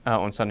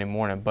on Sunday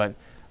morning, but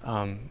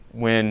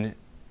when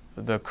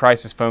the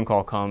crisis phone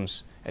call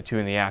comes at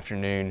 2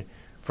 p.m.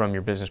 from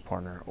your business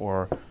partner,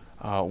 or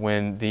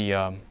when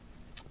the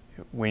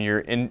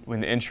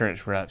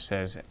insurance rep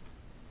says,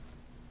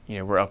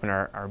 we're upping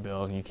our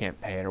bills and you can't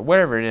pay it, or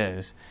whatever it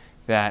is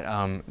that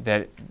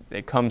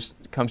it comes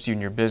to you in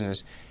your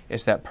business.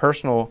 It's that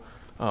personal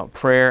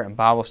prayer and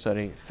Bible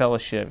study,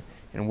 fellowship,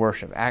 and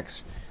worship.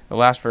 The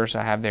last verse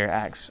I have there,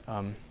 Acts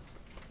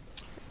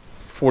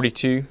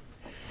 42,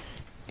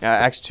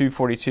 Acts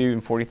 2:42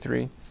 and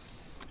 43.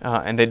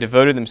 And they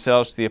devoted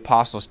themselves to the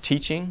apostles'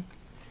 teaching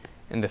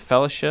and the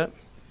fellowship,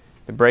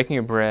 the breaking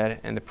of bread,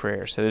 and the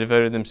prayer. So they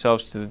devoted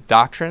themselves to the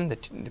doctrine, the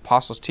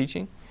apostles'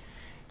 teaching,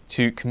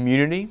 to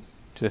community,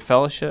 to the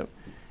fellowship,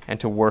 and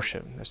to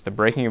worship. That's the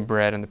breaking of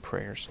bread and the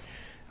prayers.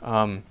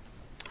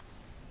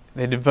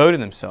 They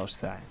devoted themselves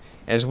to that.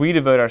 As we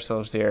devote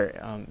ourselves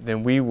there,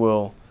 then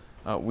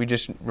we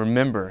just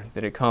remember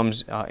that it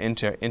comes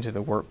into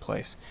the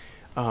workplace.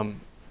 I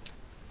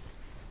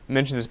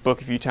mentioned this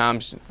book a few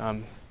times.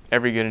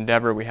 Every Good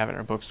Endeavor, we have it in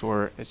our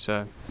bookstore. It's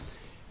the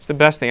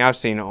best thing I've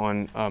seen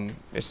on.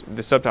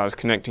 The subtitle is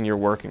Connecting Your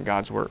Work and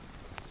God's Work.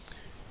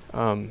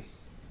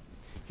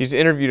 He's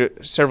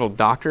interviewed several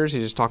doctors.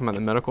 He's just talking about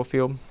the medical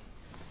field,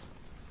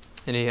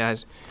 and he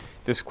has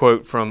this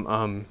quote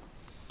from.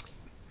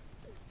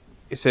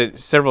 It said,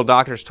 "Several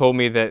doctors told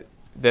me that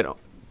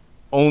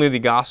only the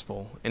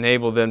gospel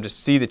enabled them to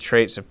see the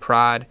traits of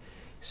pride,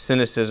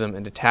 cynicism,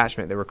 and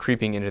detachment that were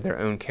creeping into their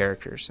own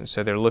characters, and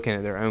so they're looking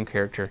at their own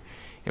character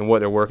and what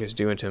their work is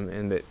doing to them,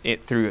 and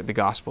through the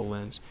gospel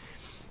lens."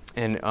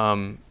 And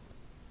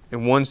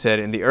one said,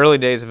 "In the early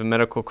days of a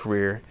medical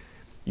career,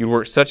 you'd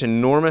work such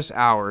enormous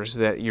hours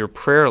that your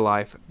prayer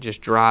life just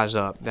dries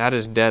up. That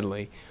is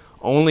deadly.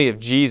 Only if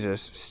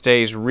Jesus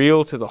stays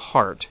real to the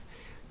heart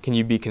can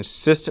you be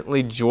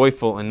consistently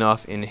joyful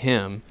enough in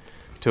Him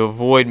to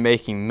avoid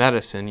making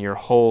medicine your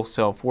whole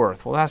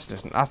self-worth." Well,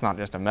 that's not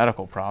just a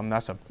medical problem.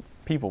 That's a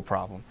people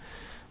problem.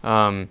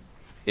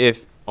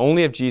 If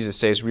Jesus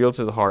stays real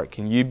to the heart,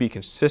 can you be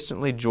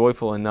consistently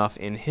joyful enough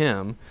in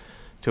Him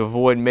to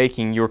avoid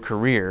making your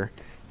career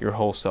your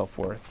whole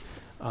self-worth?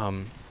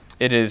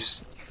 It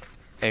is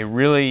a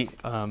really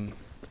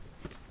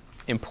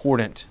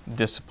important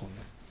discipline.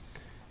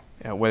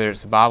 Whether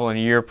it's the Bible in a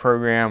Year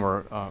program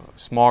or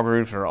small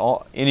groups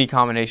or any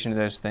combination of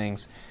those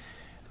things,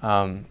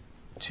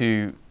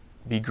 to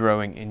be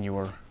growing in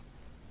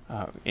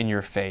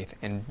your faith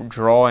and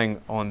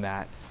drawing from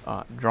that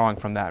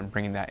and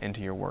bringing that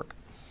into your work.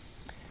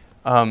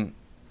 I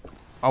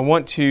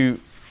want to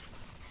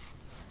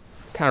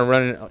kind of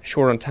run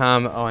short on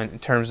time in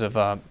terms of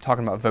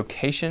talking about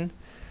vocation.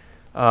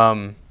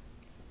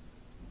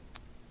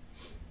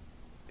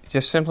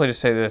 Just simply to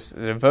say this,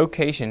 that a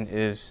vocation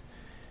is.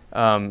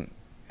 I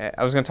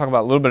was going to talk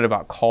a little bit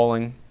about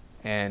calling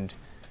and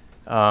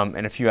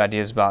a few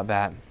ideas about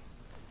that.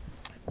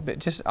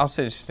 But I'll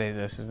just say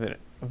this, is that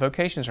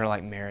vocations are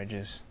like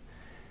marriages.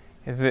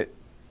 Is that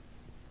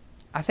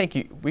I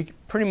think we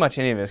pretty much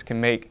any of us can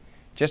make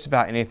just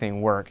about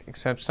anything work,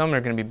 except some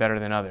are going to be better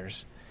than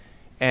others.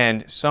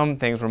 And some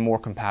things we're more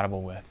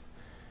compatible with.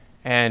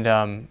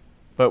 And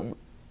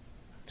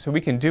so we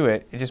can do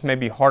it. It just may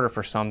be harder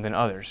for some than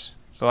others.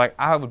 So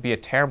I would be a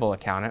terrible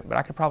accountant, but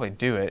I could probably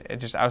do it. I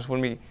just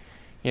wouldn't be,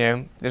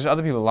 there's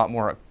other people a lot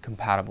more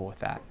compatible with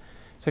that.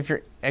 So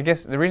I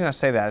guess the reason I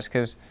say that is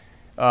because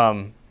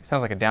it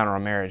sounds like a downer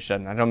on marriage,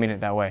 doesn't it? I don't mean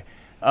it that way.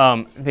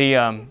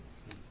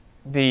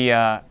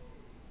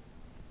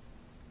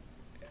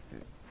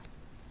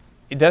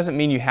 It doesn't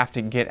mean you have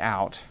to get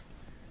out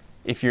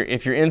if you're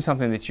in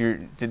something that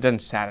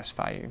doesn't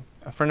satisfy you.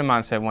 A friend of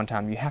mine said one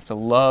time, you have to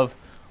love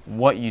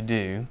what you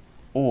do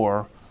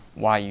or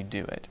why you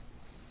do it.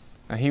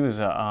 Now, he was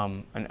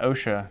an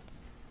OSHA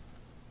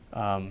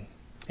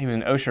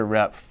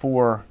rep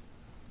for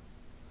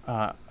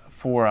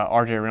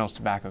R.J. Reynolds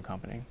Tobacco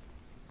Company.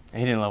 And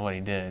he didn't love what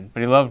he did,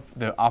 but he loved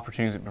the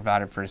opportunities it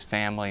provided for his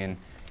family and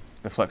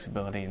the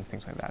flexibility and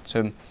things like that.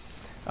 So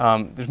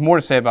there's more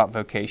to say about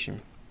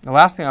vocation. The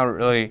last thing I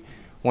really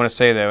want to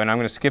say, though, and I'm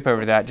going to skip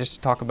over that, just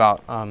to talk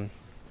about,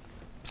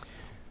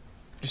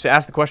 just to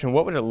ask the question,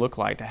 what would it look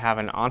like to have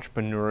an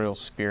entrepreneurial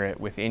spirit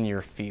within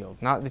your field?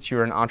 Not that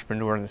you're an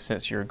entrepreneur in the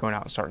sense you're going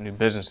out and starting new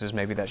businesses,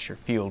 maybe that's your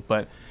field,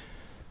 but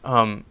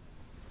that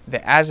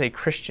as a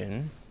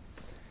Christian,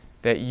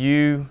 that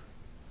you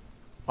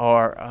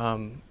are,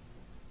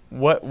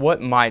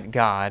 what might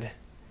God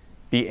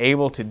be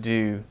able to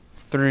do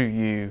through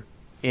you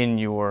in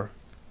your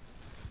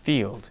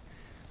field?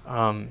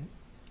 For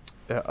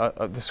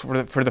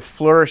the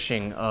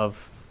flourishing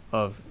of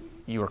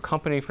your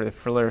company, for the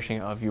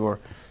flourishing of your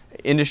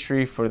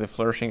industry, for the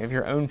flourishing of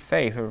your own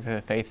faith, or for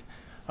the faith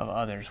of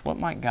others. What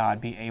might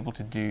God be able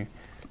to do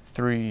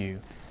through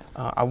you?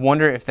 I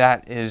wonder if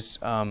that is.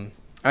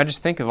 I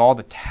just think of all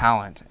the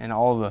talent and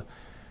all the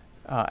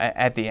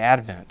at the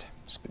Advent,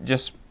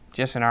 just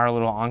in our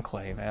little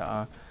enclave.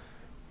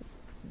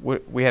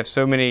 We have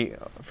so many.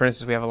 For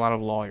instance, we have a lot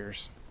of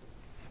lawyers.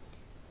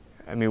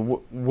 I mean,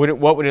 what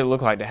would it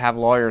look like to have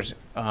lawyers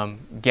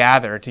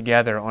gather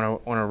together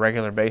on a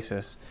regular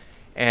basis,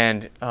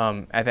 and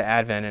at the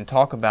Advent, and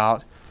talk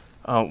about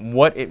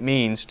what it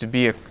means to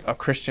be a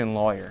Christian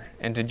lawyer,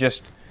 and to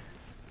just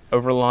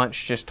over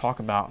lunch just talk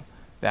about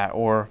that,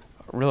 or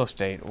real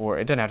estate, or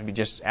it doesn't have to be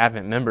just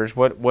Advent members.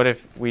 What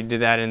if we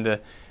did that in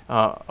the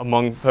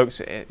among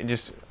folks,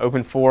 just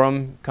open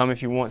forum, come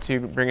if you want to,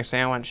 bring a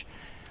sandwich.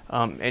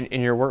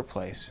 In your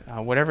workplace,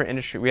 whatever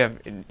industry we have,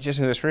 just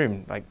in this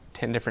room, like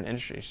 10 different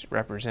industries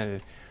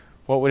represented.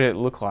 What would it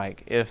look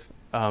like if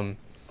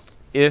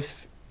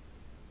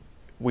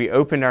we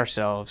opened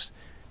ourselves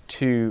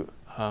to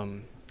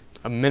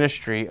a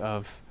ministry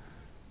of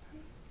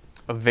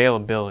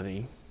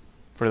availability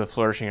for the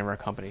flourishing of our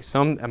company?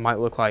 Some it might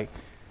look like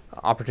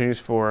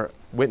opportunities for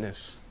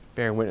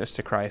bearing witness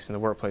to Christ in the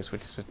workplace,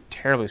 which is a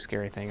terribly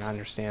scary thing. I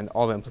understand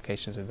all the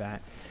implications of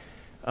that.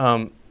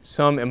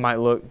 Some it might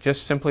look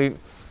just simply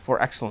for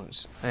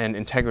excellence and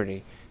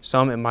integrity.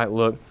 Some it might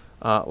look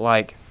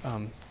like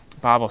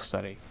Bible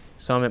study.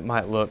 Some it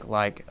might look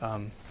like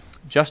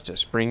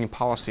justice, bringing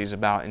policies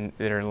about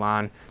that are in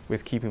line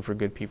with keeping for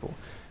good people,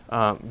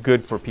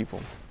 good for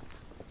people.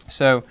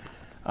 So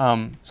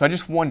I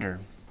just wonder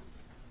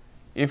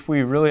if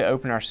we really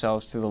open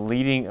ourselves to the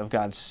leading of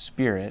God's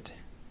Spirit,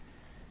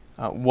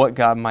 what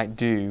God might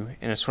do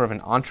in a sort of an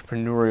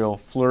entrepreneurial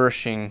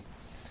flourishing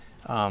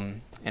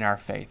in our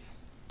faith.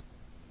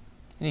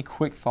 Any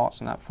quick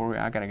thoughts on that before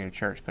I got to go to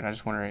church, but I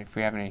just wonder if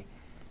we have any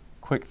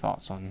quick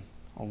thoughts on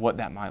what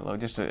that might look,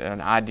 just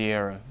an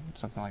idea or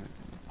something like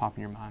that pop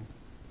in your mind.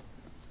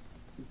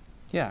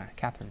 Yeah,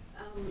 Catherine.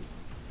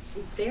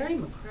 Barry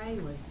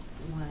McCrae was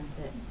one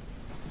that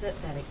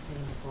set that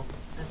example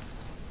of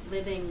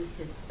living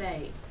his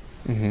faith,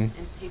 and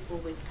people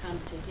would come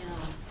to him,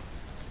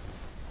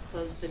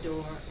 close the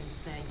door, and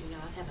say,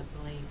 I haven't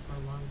believed for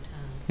a long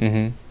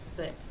time,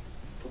 but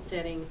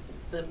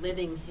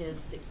living his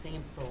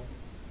example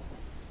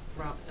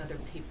brought other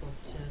people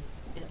to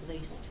at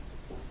least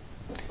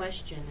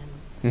question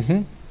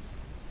and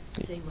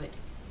see what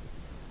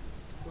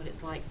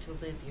it's like to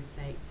live your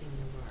faith in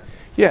your work.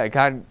 Yeah,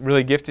 God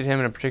really gifted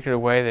him in a particular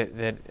way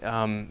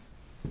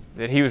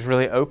that he was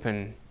really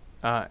open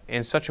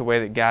in such a way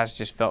that guys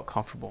just felt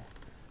comfortable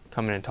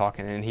coming and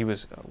talking, and he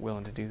was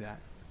willing to do that.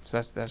 So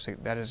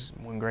that is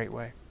one great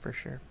way for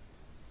sure.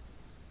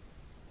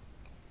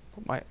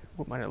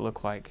 What might it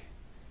look like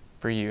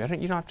for you?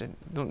 You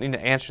don't need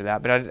to answer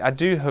that, but I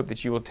do hope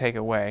that you will take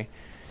away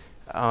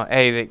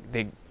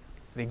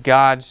that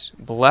God's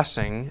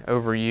blessing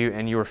over you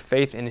and your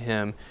faith in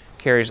Him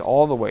carries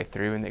all the way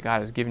through, and that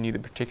God has given you the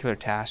particular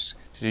tasks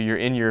to do. You're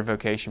in your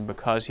vocation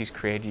because He's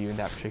created you in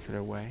that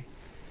particular way,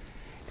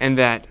 and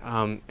that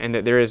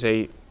there is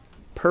a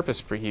purpose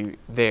for you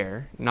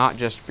there, not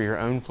just for your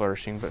own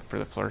flourishing, but for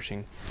the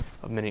flourishing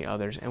of many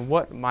others. And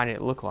what might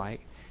it look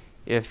like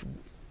if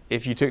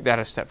you took that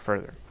a step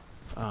further?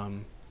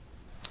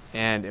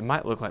 And it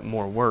might look like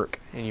more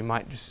work, and you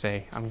might just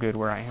say, "I'm good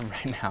where I am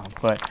right now."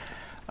 But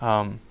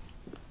and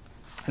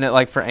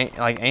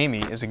Amy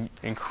is an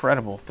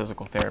incredible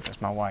physical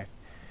therapist. My wife,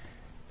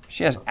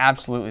 she has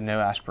absolutely no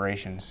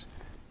aspirations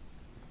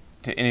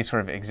to any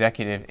sort of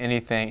executive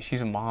anything.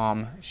 She's a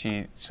mom.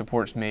 She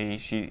supports me.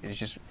 She is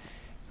just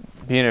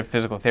being a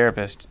physical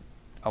therapist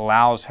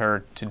allows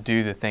her to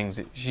do the things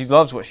that she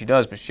loves what she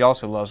does, but she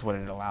also loves what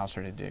it allows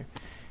her to do.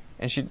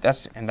 And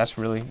that's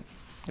really.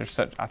 I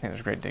think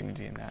there's great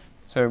dignity in that.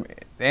 So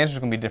the answer is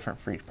going to be different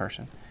for each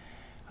person.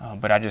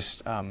 But I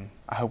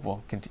hope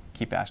we'll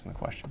keep asking the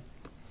question.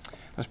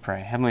 Let's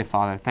pray. Heavenly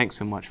Father, thanks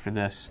so much for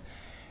this.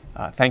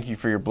 Thank you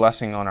for your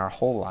blessing on our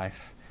whole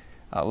life.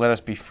 let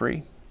us be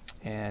free.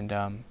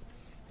 And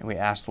we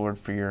ask, Lord,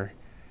 for your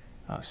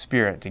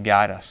Spirit to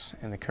guide us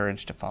and the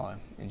courage to follow.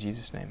 In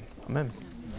Jesus' name, amen.